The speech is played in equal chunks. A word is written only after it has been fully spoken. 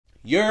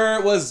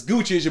What's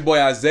Gucci? It's your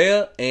boy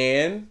Isaiah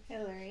and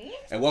Hillary.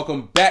 And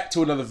welcome back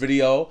to another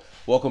video.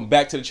 Welcome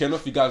back to the channel.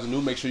 If you guys are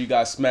new, make sure you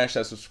guys smash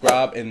that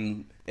subscribe.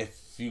 And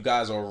if you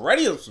guys are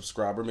already a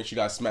subscriber, make sure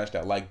you guys smash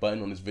that like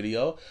button on this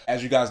video.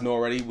 As you guys know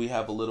already, we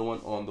have a little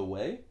one on the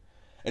way.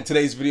 In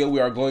today's video, we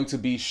are going to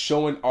be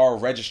showing our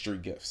registry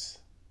gifts.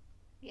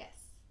 Yes.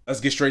 Let's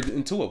get straight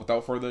into it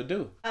without further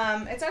ado.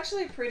 It's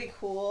actually pretty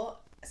cool.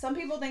 Some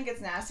people think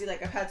it's nasty.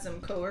 Like, I've had some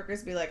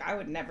coworkers be like, I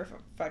would never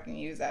fucking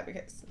use that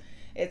because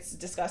it's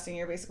disgusting.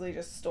 You're basically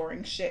just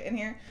storing shit in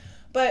here.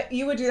 But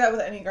you would do that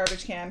with any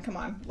garbage can. Come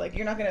on. Like,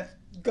 you're not going to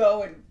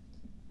go and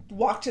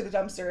walk to the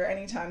dumpster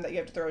anytime that you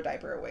have to throw a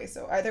diaper away.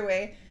 So either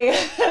way,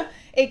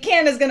 a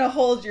can is going to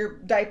hold your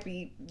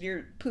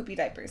poopy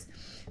diapers.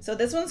 So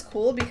this one's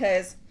cool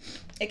because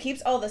it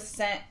keeps all the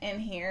scent in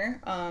here.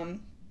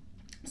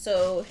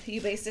 So you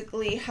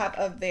basically have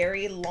a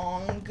very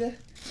long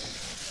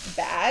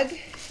bag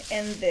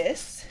in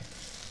this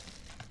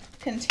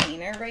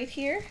container right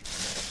here.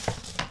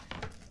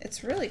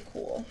 It's really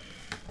cool.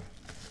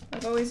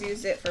 I've always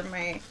used it for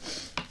my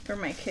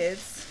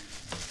kids.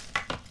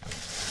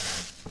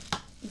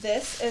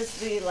 This is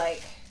the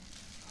like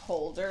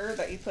holder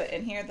that you put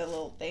in here, the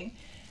little thing,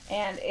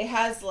 and it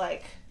has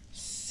like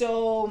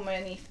so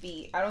many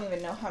feet. I don't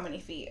even know how many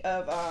feet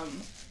of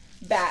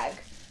bag.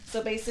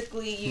 So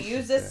basically you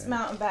use this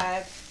amount of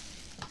bag.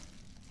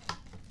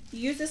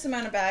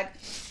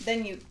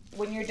 Then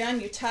when you're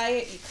done, you tie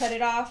it, you cut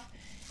it off,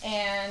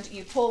 and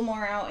you pull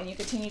more out, and you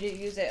continue to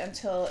use it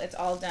until it's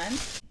all done.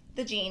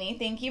 The genie.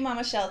 Thank you,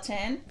 Mama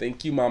Shelton.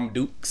 Thank you, Mom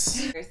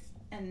Dukes. There's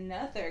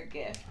another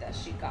gift that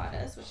she got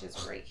us, which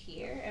is right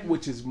here. And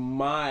which is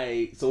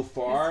my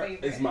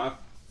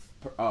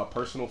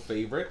personal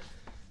favorite.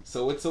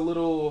 So it's a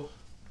little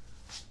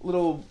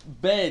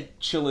bed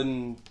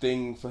chilling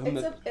thing for him.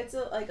 It's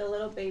like a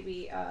little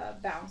baby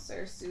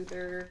bouncer,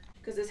 soother,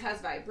 because this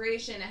has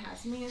vibration, it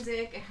has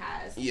music, it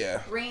has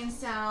rain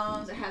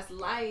sounds, it has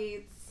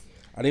lights.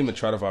 I didn't even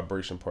try the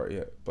vibration part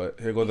yet, but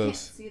here go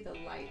those. You can't see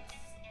the lights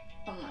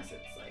unless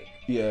it's like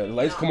the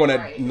lights come on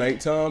at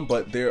nighttime,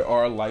 but there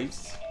are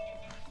lights.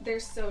 They're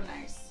so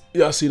nice.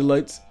 Y'all see the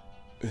lights?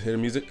 Hear the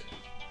music?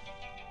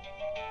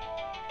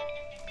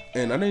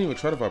 And I didn't even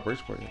try the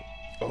vibration part yet.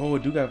 Oh,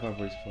 it do got a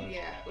vibration part.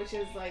 Yeah, which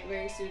is like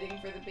very soothing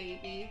for the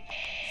baby.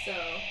 So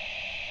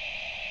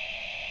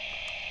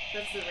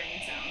that's the rain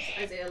sounds.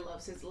 Isaiah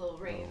loves his little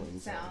rain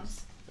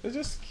sounds. It's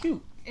just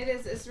cute. It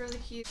is. It's really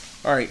cute.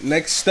 All right.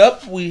 Next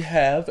up, we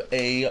have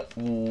a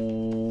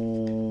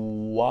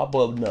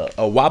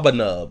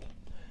Wabanub.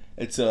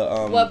 It's a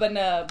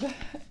Wabanub.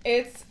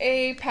 It's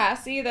a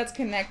passy that's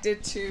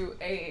connected to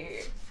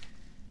a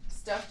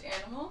stuffed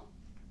animal,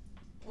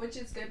 which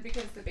is good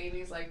because the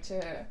babies like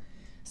to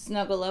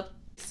snuggle up.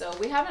 So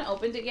we haven't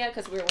opened it yet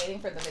because we were waiting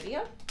for the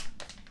video.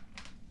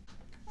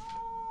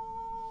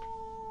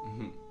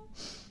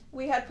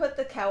 We had put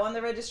the cow on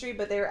the registry,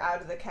 but they were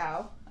out of the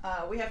cow.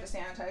 We have to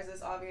sanitize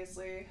this,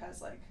 obviously. It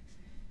has like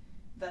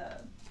the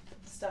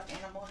stuffed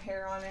animal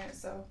hair on it.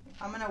 So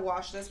I'm going to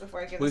wash this before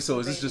I give it to the baby. Wait, so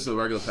is this just a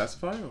regular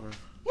pacifier? Or?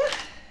 Yeah,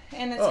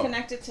 and it's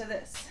connected to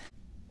this.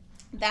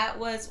 That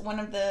was one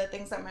of the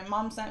things that my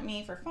mom sent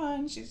me for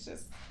fun. She's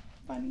just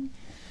funny.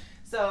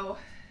 So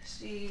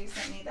she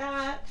sent me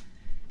that.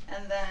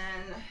 And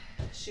then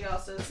she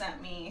also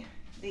sent me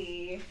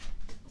the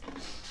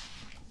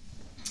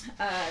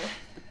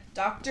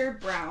Dr.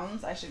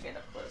 Brown's. I should get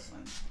a close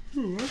one.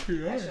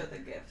 I showed the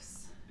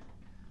gifts.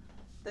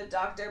 The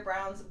Dr.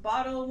 Brown's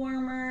bottle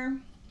warmer.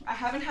 I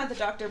haven't had the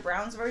Dr.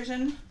 Brown's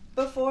version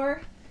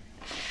before,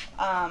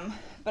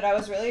 but I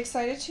was really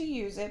excited to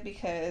use it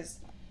because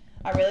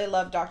I really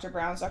love Dr.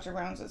 Brown's. Dr.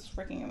 Brown's is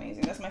freaking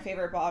amazing. That's my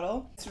favorite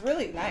bottle. It's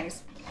really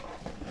nice.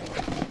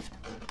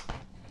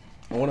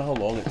 I wonder how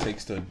long it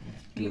takes to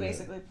do You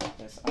basically put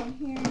this on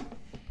here.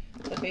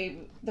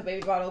 The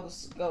baby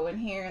bottles go in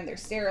here and they're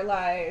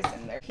sterilized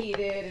and they're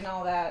heated and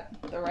all that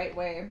the right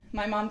way.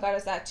 My mom got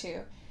us that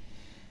too.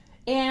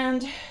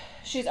 And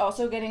she's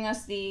also getting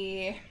us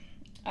the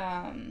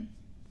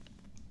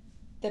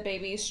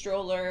baby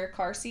stroller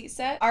car seat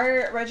set.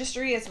 Our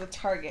registry is with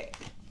Target,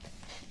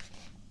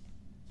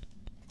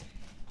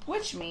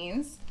 which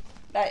means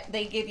that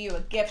they give you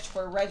a gift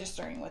for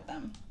registering with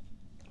them.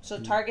 So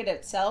Target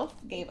itself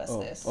gave us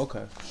this.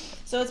 Okay.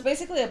 So it's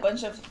basically a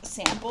bunch of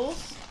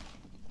samples.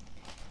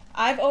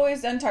 I've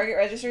always done Target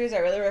registries. I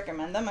really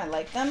recommend them. I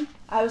like them.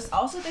 I was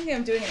also thinking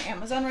of doing an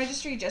Amazon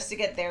registry just to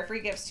get their free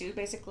gifts too.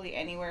 Basically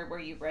anywhere where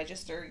you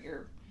register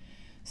your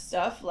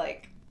stuff,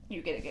 like,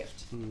 you get a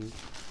gift.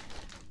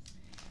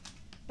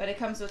 But it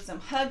comes with some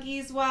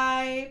Huggies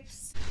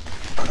wipes.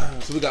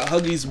 So we got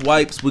Huggies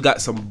wipes. We got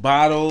some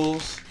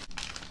bottles.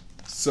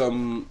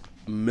 Some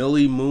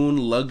Millie Moon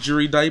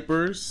luxury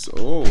diapers.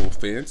 Oh,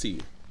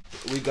 fancy.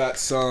 We got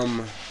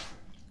some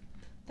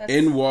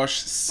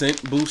in-wash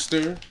scent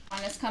booster.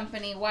 Honest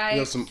Company wipes. We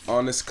have some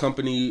Honest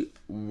Company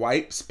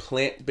wipes,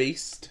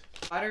 plant-based.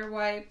 Water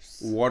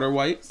wipes. Water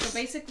wipes. So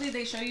basically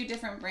they show you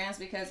different brands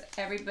because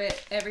every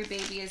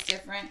baby is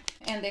different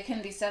and they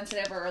can be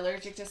sensitive or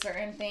allergic to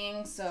certain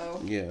things.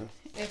 So yeah,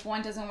 if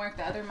one doesn't work,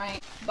 the other might.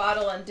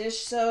 Bottle and dish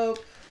soap,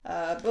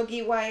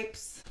 boogie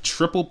wipes.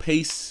 Triple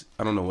paste.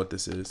 I don't know what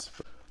this is.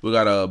 We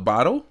got a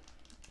bottle,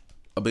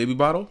 a baby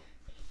bottle.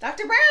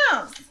 Dr.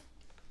 Brown's.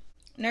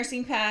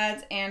 Nursing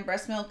pads and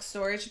breast milk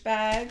storage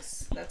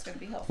bags. That's going to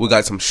be helpful. We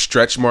got some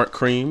stretch mark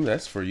cream.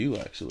 That's for you,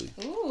 actually.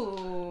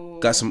 Ooh.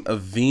 Got some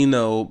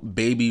Aveeno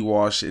baby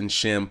wash and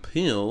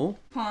shampoo.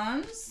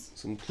 Coupons.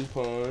 Some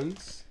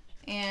coupons.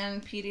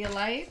 And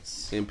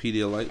Pedialyte. And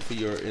Pedialyte for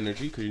your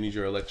energy because you need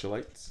your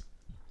electrolytes.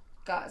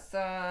 Got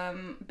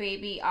some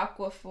baby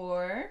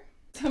Aquaphor.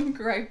 Some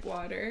gripe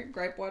water.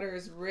 Gripe water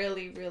is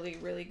really, really,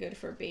 really good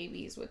for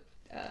babies with,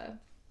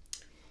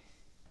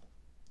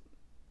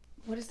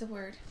 what is the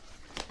word?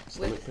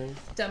 Stomach pain?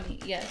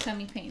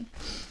 Tummy pain.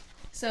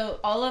 So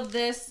all of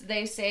this,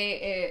 they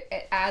say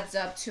it adds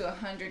up to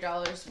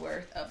 $100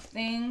 worth of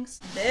things.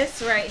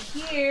 This right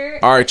here.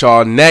 All right,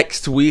 y'all.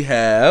 Next we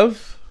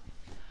have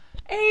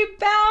a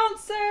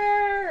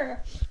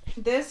bouncer.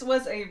 This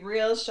was a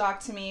real shock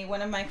to me.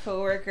 One of my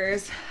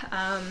coworkers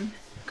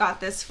got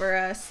this for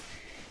us,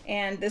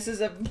 and this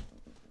is a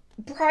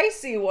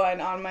pricey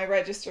one on my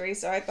registry.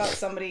 So I thought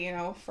somebody, you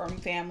know, from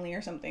family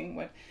or something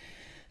would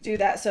do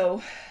that.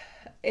 So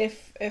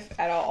if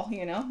at all,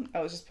 you know,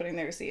 I was just putting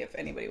there to see if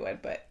anybody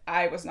would, but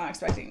I was not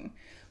expecting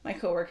my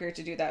coworker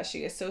to do that.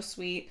 She is so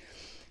sweet.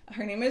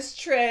 Her name is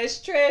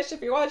Trish. Trish,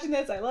 if you're watching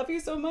this, I love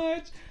you so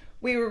much.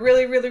 We were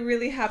really, really,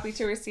 really happy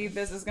to receive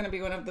this. It's going to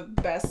be one of the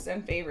best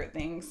and favorite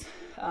things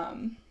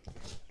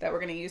that we're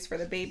going to use for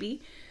the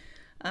baby.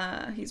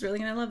 He's really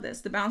going to love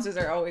this. The bouncers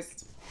are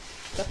always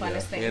the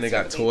funnest thing. And they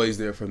got toys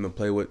there for him to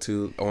play with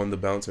too on the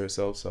bouncer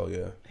itself, so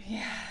yeah.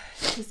 Yeah.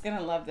 He's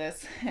gonna love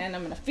this, and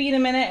I'm gonna feed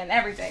him in it and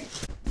everything.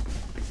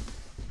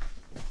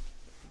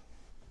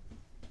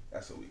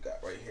 That's what we got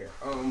right here.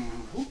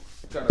 Who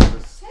got us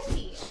this?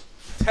 Teddy.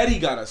 Teddy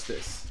got us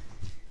this.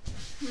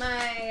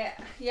 My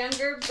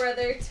younger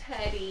brother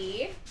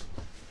Teddy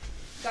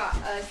got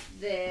us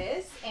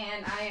this,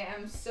 and I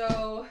am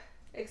so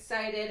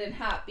excited and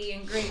happy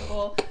and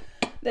grateful.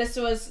 This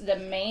was the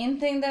main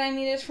thing that I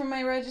needed from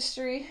my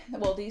registry.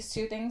 Well, these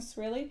two things,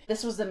 really.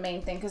 This was the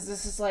main thing because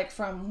this is like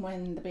from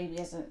when the baby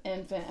is an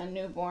infant, a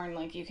newborn,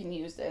 like you can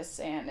use this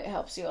and it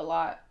helps you a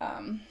lot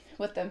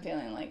with them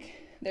feeling like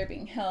they're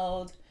being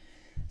held.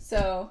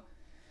 So,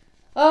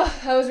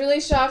 I was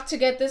really shocked to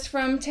get this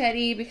from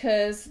Teddy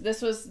because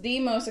this was the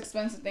most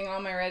expensive thing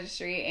on my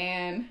registry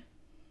and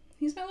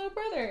he's my little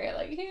brother.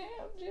 Like, he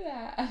can't do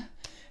that.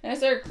 And I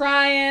started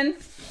crying.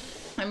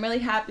 I'm really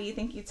happy.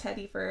 Thank you,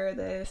 Teddy, for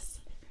this.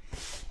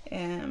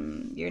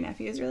 Your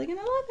nephew is really gonna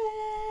love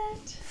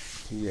it.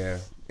 Yeah,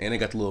 and it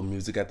got the little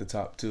music at the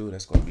top too.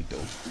 That's gonna be dope.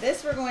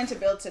 This we're going to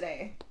build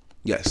today.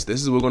 Yes,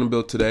 this is what we're gonna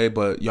build today,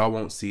 but y'all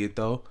won't see it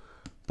though.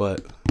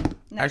 But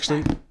next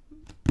actually,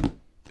 time.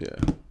 Yeah.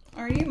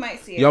 Or you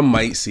might see it. Y'all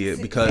might see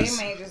it because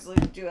they may just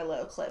do a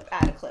little clip,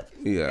 add a clip.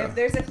 Yeah. If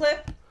there's a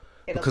clip,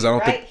 it'll because be I don't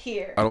right think,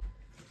 here. I don't.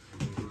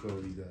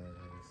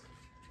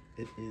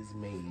 It is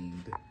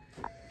made.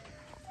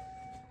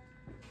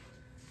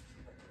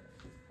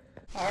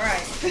 All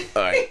right.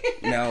 All right.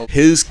 Now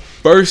his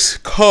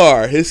first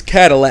car, his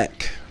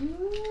Cadillac.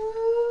 Ooh,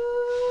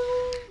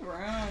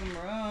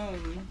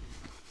 vroom.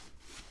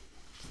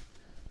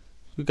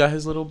 We got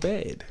his little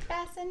bed.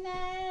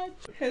 Bassinet.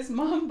 His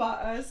mom bought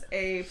us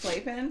a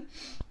playpen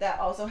that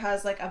also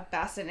has like a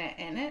bassinet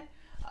in it.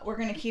 We're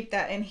gonna keep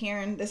that in here,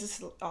 and this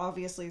is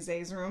obviously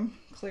Zay's room,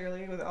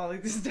 clearly with all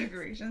of these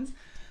decorations.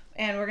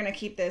 And we're gonna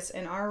keep this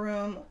in our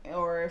room,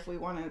 or if we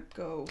want to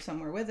go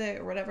somewhere with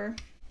it or whatever.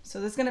 So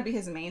this is going to be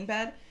his main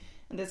bed,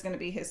 and this is going to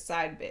be his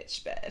side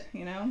bitch bed,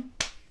 you know?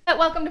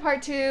 Welcome to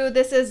part 2.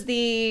 This is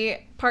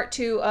the part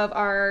 2 of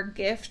our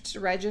gift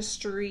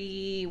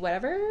registry,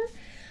 whatever.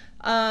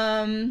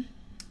 So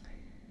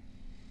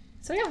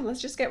yeah, let's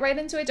just get right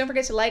into it. Don't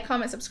forget to like,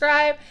 comment,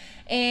 subscribe,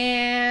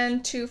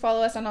 and to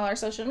follow us on all our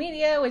social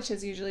media, which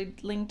is usually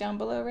linked down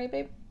below, right,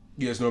 babe?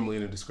 Yeah, it's normally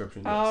in the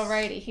description. Yes.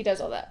 Alrighty, he does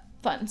all that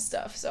fun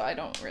stuff, so I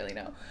don't really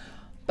know.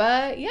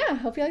 But yeah,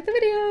 hope you like the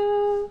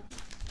video.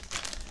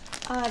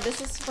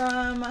 This is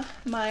from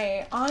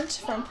my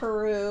aunt from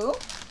Peru.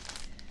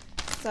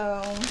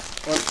 So.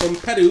 From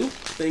Peru.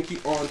 Thank you,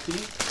 Auntie.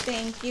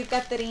 Thank you,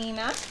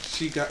 Katerina.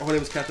 She got. Her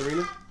name is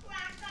Katerina.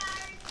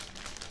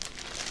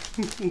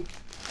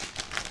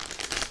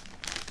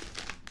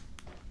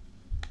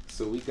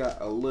 So we got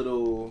a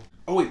little.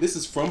 Oh wait, this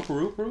is from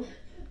Peru, Peru.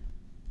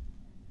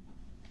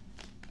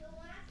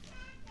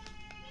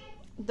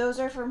 Those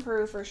are from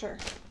Peru for sure.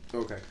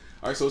 Okay.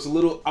 All right, so it's a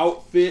little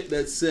outfit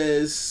that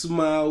says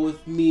 "Smile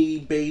with me,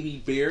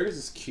 baby bear." This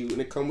is cute, and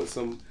it comes with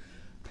some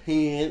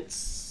pants.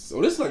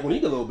 So this is like when he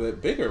get a little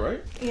bit bigger,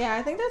 right? Yeah,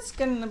 I think that's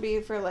gonna be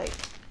for like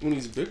when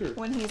he's bigger.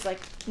 When he's like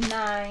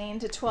 9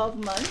 to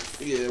 12 months.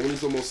 Yeah, when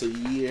he's almost a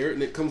year,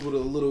 and it comes with a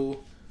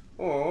little,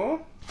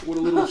 with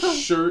a little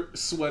shirt,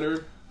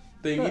 sweater.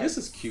 thingy. This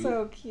is cute.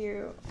 So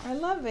cute. I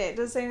love it.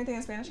 Does it say anything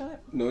in Spanish on it?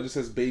 No, it just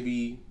says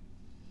baby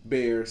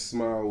bear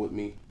smile with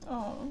me.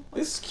 Oh,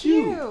 it's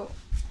cute.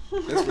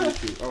 That's really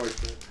cute. I like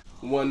that.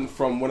 One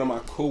from one of my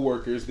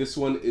coworkers. This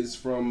one is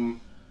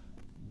from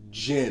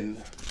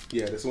Jen.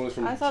 Yeah, this one is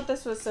from. I thought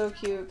this was so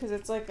cute because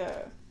it's like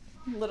a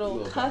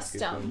little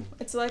custom.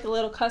 It's like a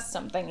little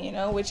custom thing, you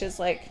know, which is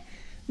like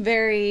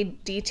very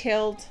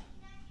detailed.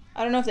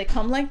 I don't know if they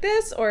come like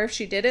this or if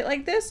she did it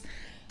like this,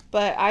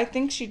 but I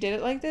think she did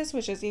it like this,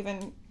 which is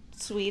even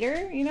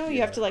sweeter. You know,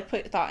 you have to like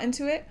put thought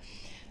into it.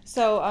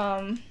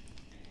 So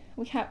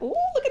we have. Ooh,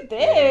 look at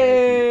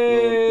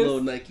this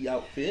little Nike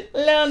outfit.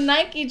 Little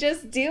Nike,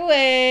 just do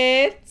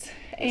it. That's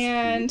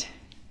and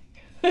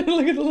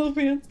look at the little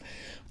pants.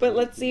 But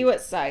let's see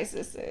what size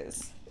this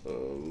is.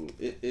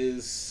 It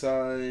is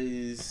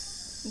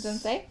size. It doesn't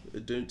say?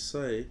 It don't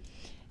say.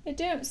 It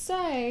don't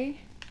say.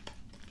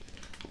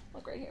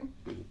 Look right here.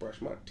 I need to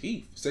brush my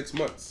teeth. 6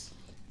 months.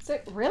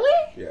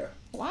 Really? Yeah.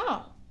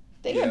 Wow.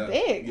 They are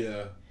big.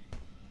 Yeah.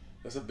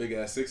 That's a big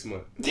ass 6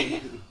 month.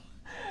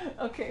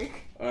 Okay.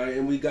 Alright,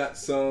 and we got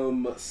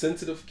some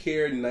Sensitive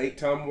Care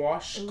Nighttime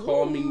Wash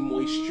Calming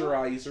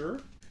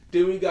Moisturizer.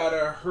 Then we got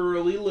a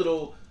Hurley a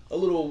little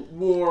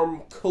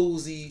warm,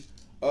 cozy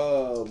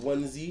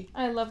onesie.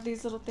 I love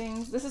these little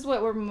things. This is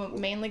what we're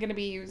mainly going to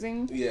be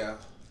using. Yeah.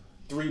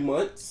 3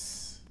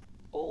 months.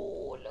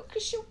 Oh, look,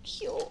 it's so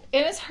cute.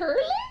 And it's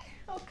Hurley?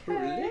 Okay.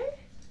 Hurley.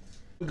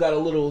 We got a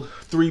little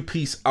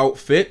 3-piece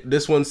outfit.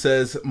 This one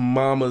says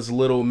Mama's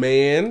Little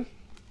Man.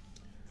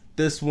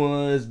 This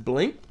one's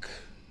blank.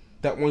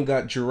 That one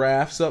got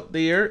giraffes up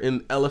there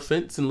and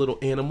elephants and little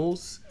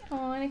animals.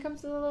 Oh, and it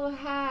comes with a little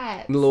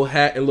hat. And a little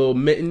hat and little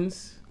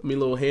mittens. I mean,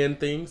 little hand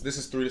things. This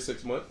is 3 to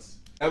 6 months.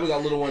 And we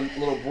got a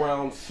little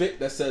brown fit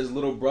that says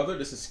Little Brother.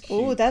 This is cute.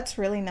 Ooh, that's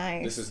really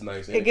nice. This is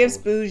nice. It gives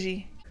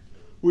bougie.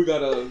 We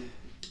got a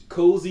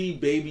cozy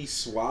baby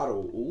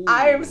swaddle. Ooh.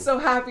 I am so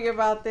happy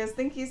about this.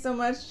 Thank you so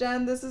much,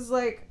 Jen. This is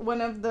like one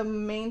of the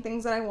main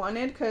things that I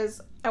wanted because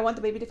I want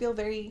the baby to feel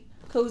very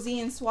cozy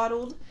and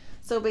swaddled.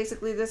 So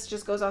basically this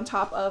just goes on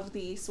top of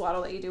the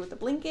swaddle that you do with the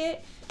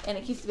blanket, and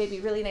it keeps the baby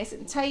really nice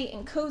and tight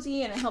and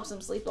cozy, and it helps him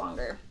sleep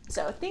longer.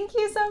 So thank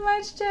you so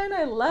much, Jen.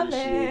 I love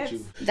it.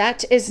 You.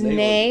 That is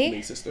Nay.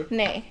 Nay, sister?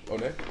 Nay. Oh,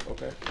 Nay?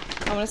 Okay.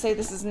 I'm going to say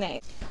this is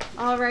Nay.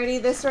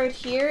 Alrighty, this right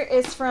here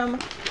is from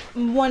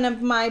one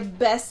of my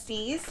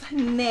besties,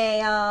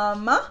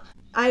 Nayama.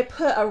 I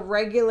put a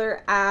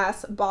regular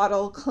ass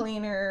bottle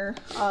cleaner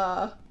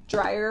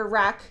dryer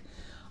rack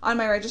on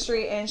my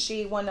registry, and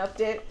she one-upped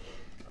it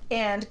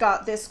and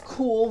got this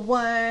cool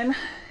one.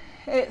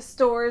 It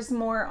stores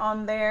more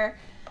on there.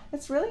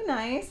 It's really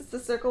nice. It's the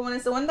circle one.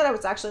 It's the one that I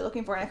was actually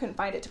looking for, and I couldn't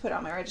find it to put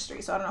on my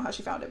registry, so I don't know how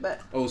she found it, but...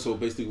 Oh, so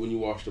basically when you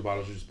wash the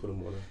bottles, you just put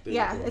them on a...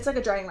 Yeah, it's like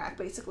a drying rack,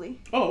 basically.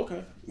 Oh,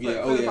 okay.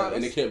 Yeah, for yeah,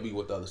 and it can't be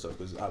with the other stuff,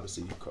 because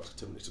obviously you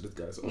cross-contaminate, so this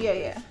guy's on.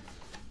 Yeah.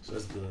 So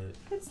that's good.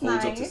 It's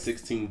Holds nice. up to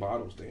 16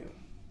 bottles, damn.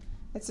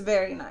 It's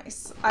very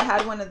nice. I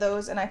had one of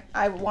those, and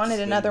I wanted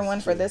another one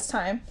for this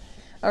time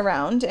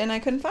around, and I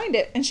couldn't find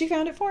it, and she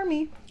found it for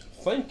me.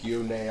 Thank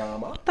you,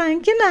 Nayama.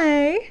 Thank you,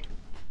 Nay.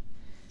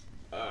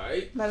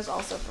 Alright. That is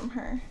also from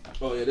her.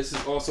 Oh, yeah, this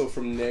is also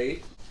from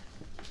Nay.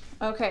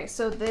 Okay,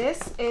 so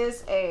this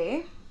is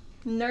a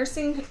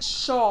nursing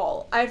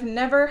shawl. I've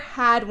never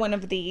had one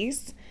of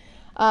these.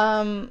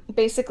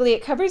 Basically,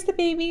 it covers the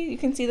baby. You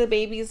can see the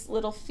baby's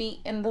little feet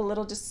in the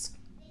little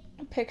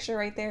picture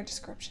right there.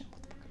 Description.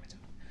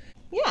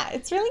 Yeah,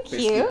 it's really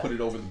cute. Basically, put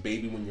it over the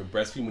baby when you're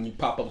breastfeeding, when you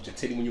pop up with your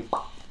titty, when you...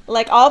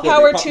 Like, all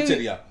power to...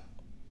 Titty out.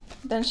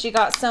 Then she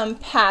got some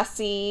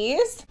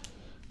passies.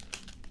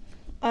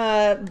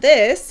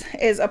 This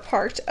is a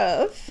part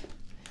of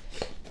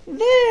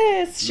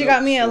this. She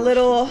got me a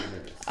little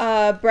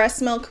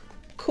breast milk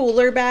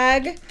cooler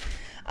bag.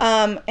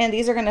 And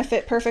these are going to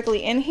fit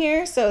perfectly in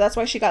here. So that's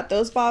why she got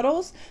those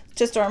bottles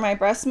to store my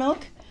breast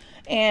milk.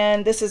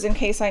 And this is in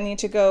case I need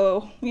to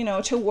go, you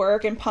know, to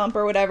work and pump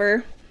or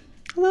whatever.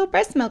 A little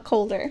breast milk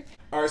holder.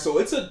 All right, so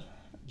it's a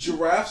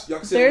giraffe. Y'all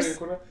can see it in the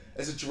corner.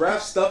 It's a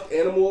giraffe stuffed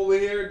animal over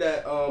here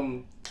that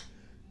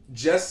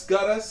Jess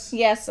got us.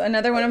 Yes,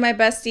 another one of my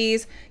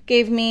besties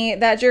gave me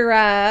that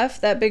giraffe,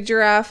 that big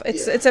giraffe.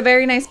 It's a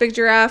very nice big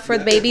giraffe for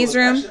the baby's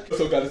room.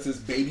 So got us this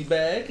baby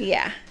bag.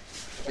 Yeah.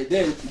 And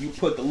then you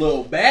put the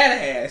little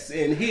badass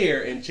in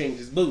here and change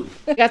his booty.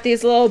 Got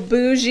these little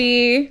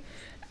bougie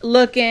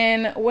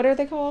looking, what are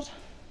they called?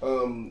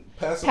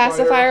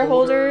 Pacifier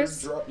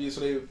holders. Yeah,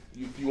 so you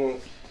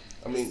won't.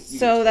 I mean,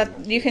 so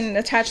that you can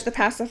attach the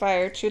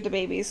pacifier to the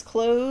baby's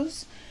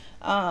clothes,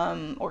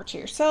 or to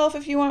yourself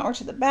if you want, or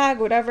to the bag,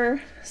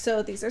 whatever.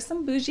 So these are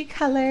some bougie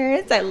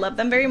colors. I love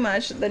them very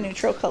much. The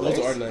neutral colors.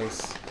 Those are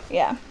nice.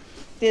 Yeah.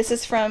 This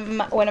is from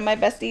one of my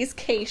besties,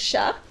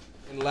 Keisha.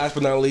 And last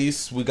but not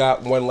least, we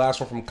got one last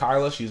one from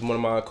Kyla. She's one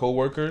of my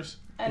co-workers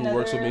who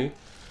works with me.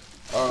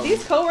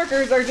 These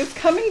co-workers are just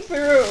coming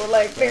through.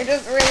 Like, they're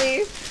just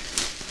really...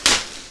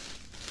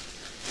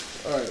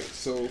 Alright,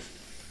 so...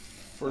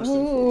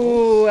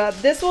 Ooh,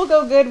 this will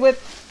go good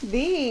with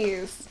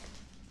these.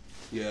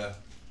 Yeah.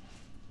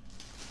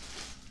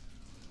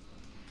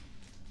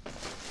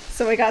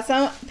 So we got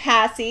some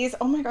passies.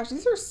 Oh my gosh,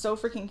 these are so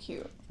freaking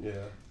cute. Yeah.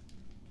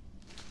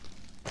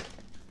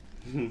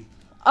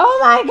 Oh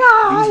my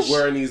gosh. He's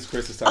wearing these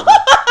Christmas time.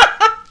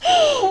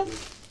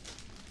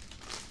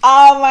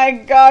 Oh my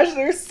gosh,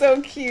 they're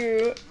so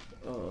cute.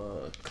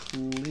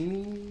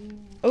 Clean.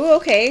 Oh,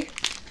 okay.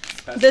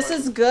 This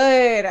is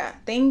good.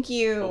 Thank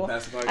you.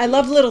 I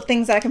love little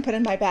things that I can put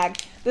in my bag.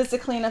 This is to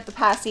clean up the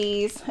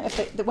passies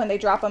when they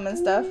drop them and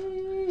stuff.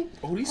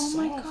 Oh, these soft,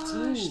 my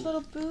gosh, too.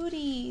 little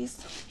booties.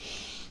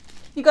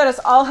 You got us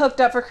all hooked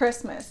up for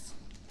Christmas.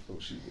 Oh,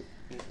 shoot.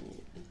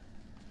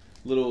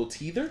 Little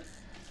teether.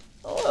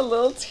 Oh, a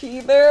little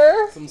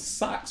teether. Some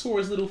socks for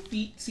his little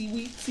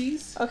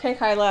feetsies. Okay,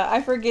 Kyla,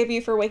 I forgive you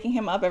for waking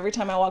him up every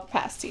time I walk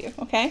past you,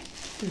 okay?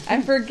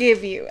 I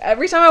forgive you.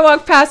 Every time I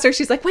walk past her,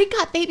 she's like, wake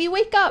up, baby,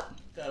 wake up.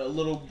 Got a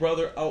little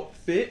brother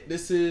outfit.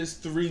 This is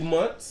 3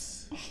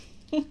 months.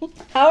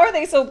 How are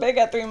they so big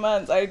at 3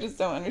 months? I just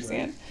don't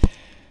understand.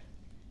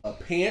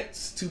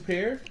 Pants, 2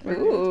 pair.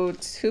 Ooh,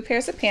 2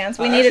 pairs of pants.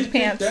 We needed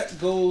pants. That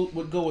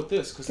would go with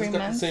this because it's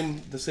got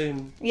the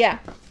same. Yeah.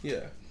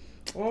 Yeah.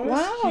 Oh,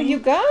 wow, cute. you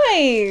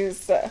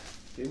guys.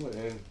 They went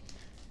in.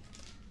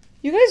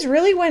 You guys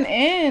really went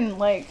in,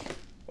 like.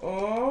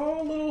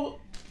 Oh, little.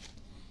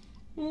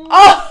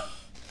 Oh!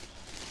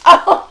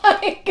 Oh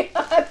my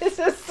god, this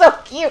is so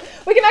cute.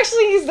 We can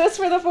actually use this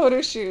for the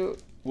photo shoot.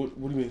 What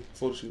do you mean,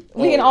 photo shoot?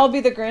 We can all be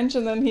the Grinch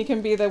and then he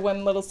can be the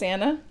one little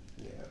Santa.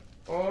 Yeah.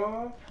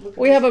 Oh, look at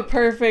we have a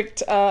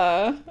perfect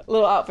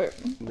little outfit.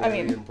 Merry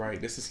and bright.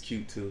 This is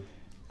cute too.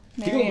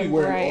 He's Merry gonna be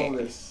wearing all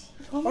this.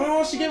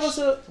 Oh, she gave us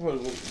a. We'll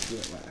do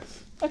that last.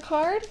 A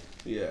card?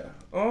 Yeah.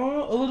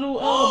 Oh, a little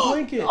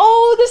blanket.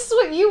 Oh, this is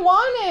what you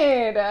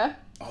wanted.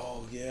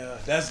 Oh yeah,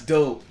 that's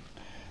dope.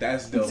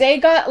 That's dope. They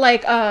got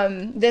like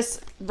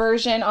this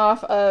version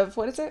off of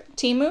what is it?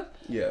 Temu?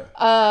 Yeah.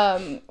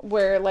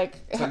 Where like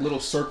it's like little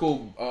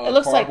circle it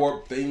looks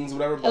cardboard things,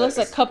 whatever. It looks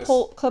like cup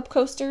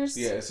coasters.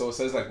 Yeah, so it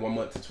says like 1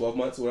 month to 12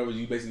 months, whatever.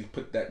 You basically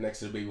put that next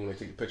to the baby when they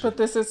take a picture. But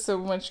this is so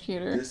much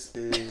cuter. This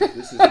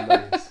is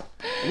nice.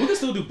 We can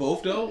still do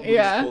both though. We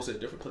just post it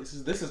at different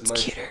places. This is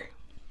nice. Cuter.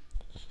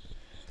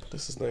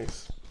 This is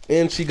nice.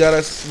 And we got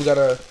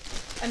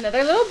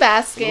another little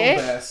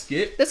basket.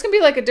 This can be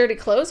like a dirty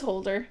clothes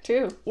holder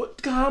too. What?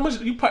 How much?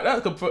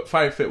 That could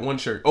probably fit one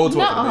shirt. Oh, it's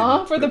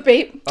one for the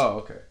baby. Oh,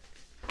 okay.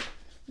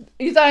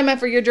 You thought I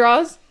meant for your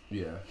drawers?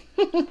 Yeah.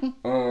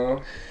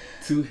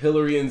 To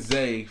Hillary and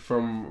Zay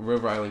from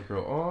River Island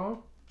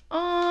Girl.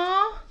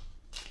 Aww.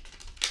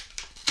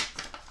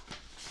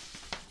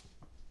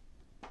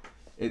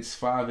 It's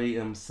 5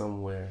 a.m.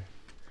 somewhere.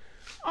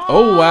 Aww,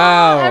 oh,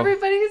 wow.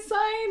 Everybody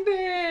signed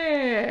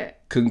it.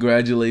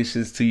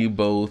 Congratulations to you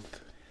both.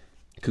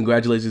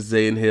 Congratulations,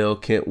 Zay and Hill.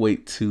 Can't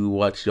wait to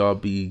watch y'all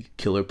be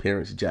killer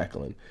parents,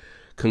 Jacqueline.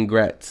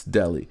 Congrats,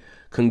 Deli.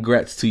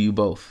 Congrats to you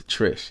both,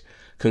 Trish.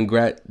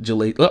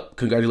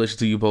 Congratulations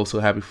to you both. So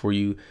happy for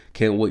you.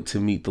 Can't wait to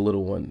meet the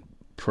little one,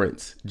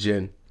 Prince,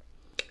 Jen.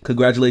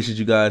 Congratulations,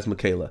 you guys,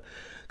 Michaela.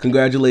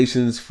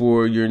 Congratulations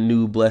for your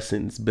new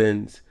blessings,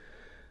 Benz.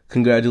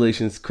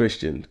 Congratulations,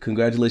 Christian.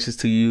 Congratulations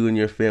to you and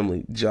your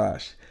family,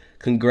 Josh.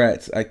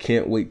 Congrats. I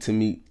can't wait to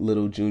meet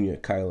little Junior,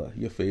 Kyla,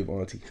 your fave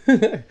auntie.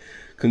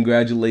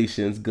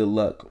 Congratulations. Good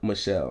luck,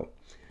 Michelle.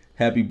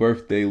 Happy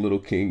birthday, little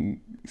King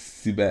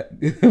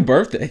Sebat.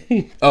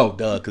 Birthday? Oh,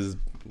 duh, because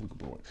we were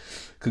born.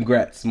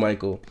 Congrats,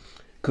 Michael.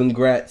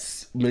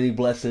 Congrats. Many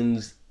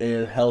blessings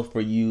and health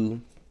for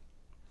you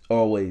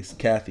always,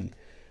 Kathy.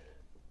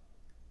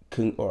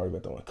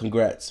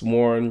 Congrats,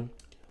 Warren.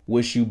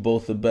 Wish you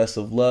both the best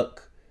of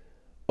luck.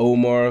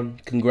 Omar,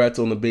 congrats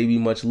on the baby.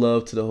 Much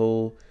love to the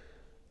whole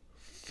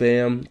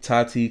fam.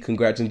 Tati,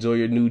 congrats. Enjoy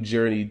your new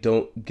journey.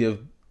 Don't give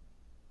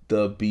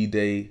the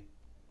B-Day.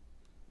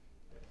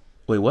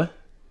 Wait, what?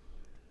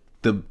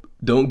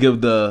 Don't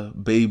give the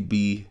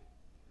baby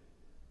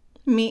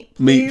meat,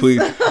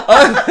 please.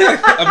 I'm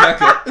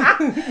back.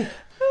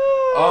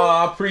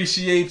 I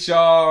appreciate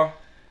y'all.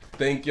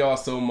 Thank y'all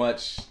so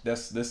much.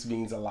 This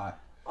means a lot.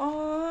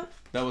 Aww.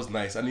 That was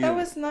nice. That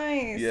was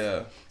nice.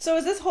 Yeah. So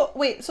is this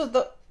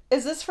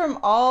is this from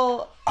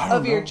all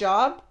of your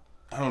job?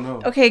 I don't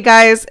know. Okay,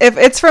 guys, if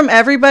it's from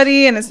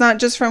everybody and it's not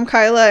just from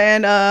Kyla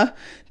and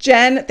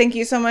Jen, thank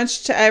you so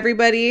much to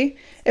everybody.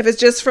 If it's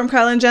just from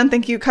Kyla and Jen,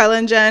 thank you, Kyla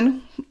and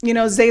Jen. You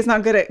know, Zay's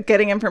not good at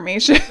getting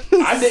information.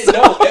 I didn't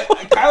know.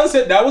 Kyla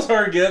said that was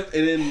her gift,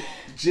 and then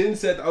Jen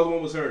said the other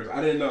one was hers.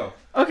 I didn't know.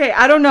 Okay,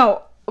 I don't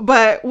know.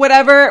 But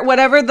whatever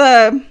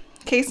the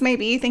case may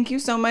be, thank you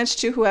so much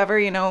to whoever,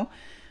 you know,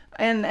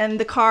 and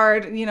the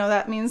card, you know,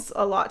 that means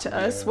a lot to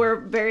us. We're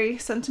very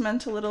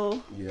sentimental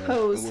little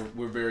hoes.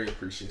 We're very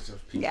appreciative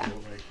of people. Yeah.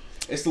 Like,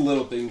 it's the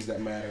little things that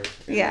matter.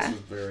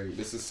 And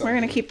this is something. We're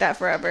going to keep that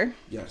forever.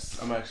 Yes.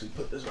 I'm actually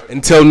put this right.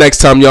 Until next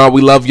time, y'all.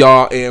 We love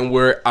y'all, and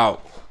we're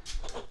out.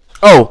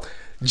 Oh,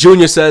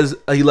 Junior says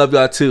he loved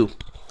y'all too.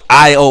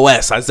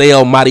 iOS,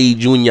 Isaiah Mari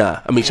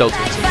Jr.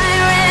 Sheltonisaiah.